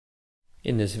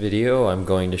In this video, I'm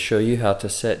going to show you how to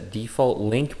set default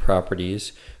link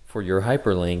properties for your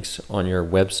hyperlinks on your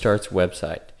WebStarts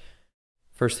website.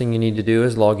 First thing you need to do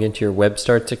is log into your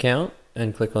WebStarts account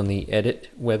and click on the Edit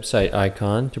Website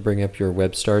icon to bring up your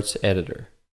WebStarts editor.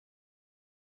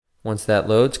 Once that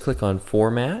loads, click on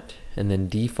Format and then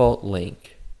Default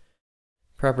Link.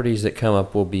 Properties that come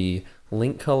up will be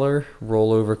link color,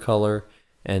 rollover color,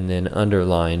 and then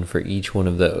underline for each one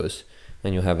of those.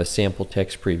 And you'll have a sample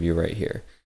text preview right here.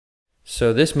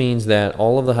 So this means that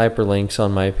all of the hyperlinks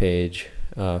on my page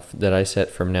that I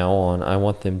set from now on, I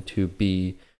want them to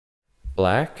be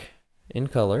black in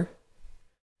color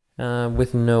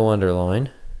with no underline.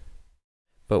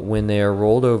 But when they are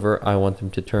rolled over, I want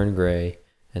them to turn gray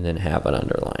and then have an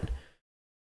underline.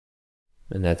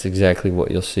 And that's exactly what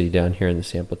you'll see down here in the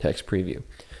sample text preview.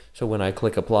 So when I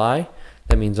click apply,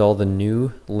 that means all the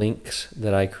new links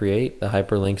that I create, the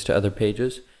hyperlinks to other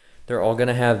pages, they're all going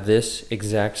to have this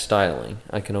exact styling.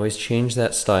 I can always change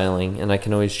that styling and I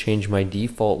can always change my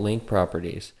default link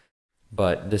properties.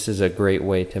 But this is a great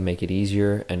way to make it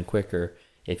easier and quicker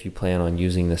if you plan on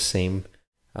using the same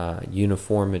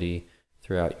uniformity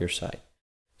throughout your site.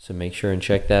 So make sure and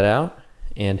check that out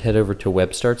and head over to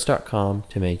webstarts.com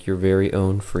to make your very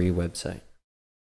own free website.